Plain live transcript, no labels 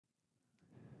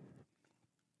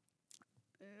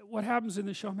what happens in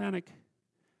the shamanic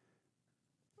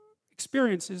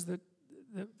experience is that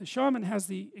the shaman has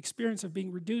the experience of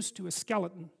being reduced to a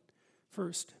skeleton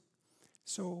first.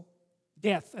 So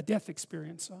a death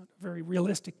experience, a very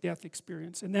realistic death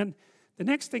experience. And then the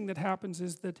next thing that happens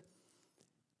is that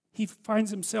he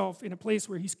finds himself in a place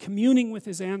where he's communing with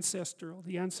the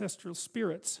ancestral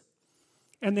spirits.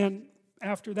 And then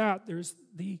after that, there's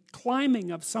the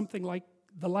climbing of something like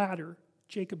the ladder,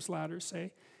 Jacob's ladder,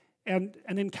 say, and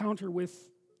an encounter with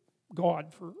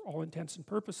God for all intents and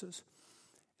purposes.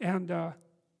 And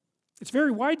it's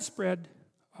very widespread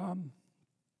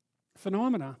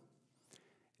phenomena.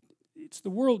 It's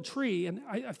the world tree, and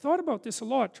I've thought about this a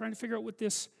lot, trying to figure out what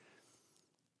this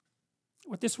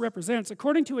represents.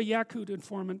 According to a Yakut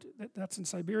informant that's in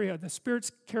Siberia, the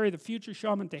spirits carry the future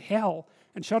shaman to hell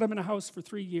and shut him in a house for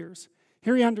 3 years.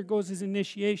 Here he undergoes his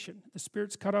initiation. The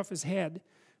spirits cut off his head,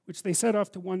 which they set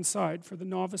off to one side, for the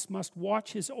novice must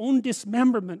watch his own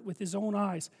dismemberment with his own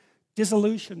eyes,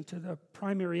 dissolution to the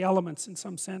primary elements in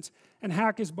some sense, and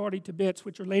hack his body to bits,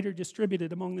 which are later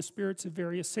distributed among the spirits of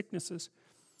various sicknesses.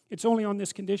 It's only on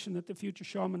this condition that the future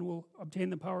shaman will obtain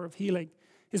the power of healing.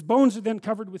 His bones are then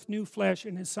covered with new flesh,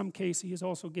 and in some case he is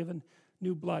also given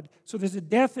new blood. So there's a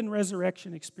death and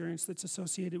resurrection experience that's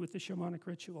associated with the shamanic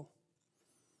ritual.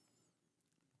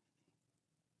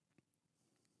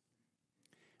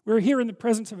 We're here in the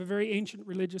presence of a very ancient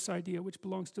religious idea which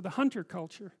belongs to the hunter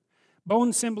culture.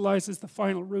 Bone symbolizes the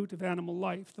final root of animal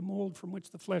life, the mold from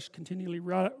which the flesh continually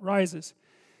rises.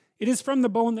 It is from the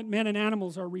bone that men and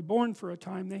animals are reborn for a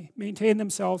time. They maintain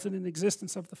themselves in an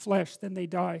existence of the flesh, then they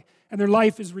die, and their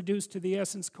life is reduced to the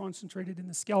essence concentrated in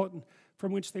the skeleton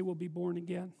from which they will be born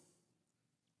again.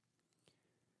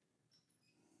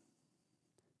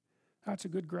 That's a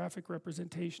good graphic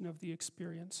representation of the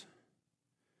experience.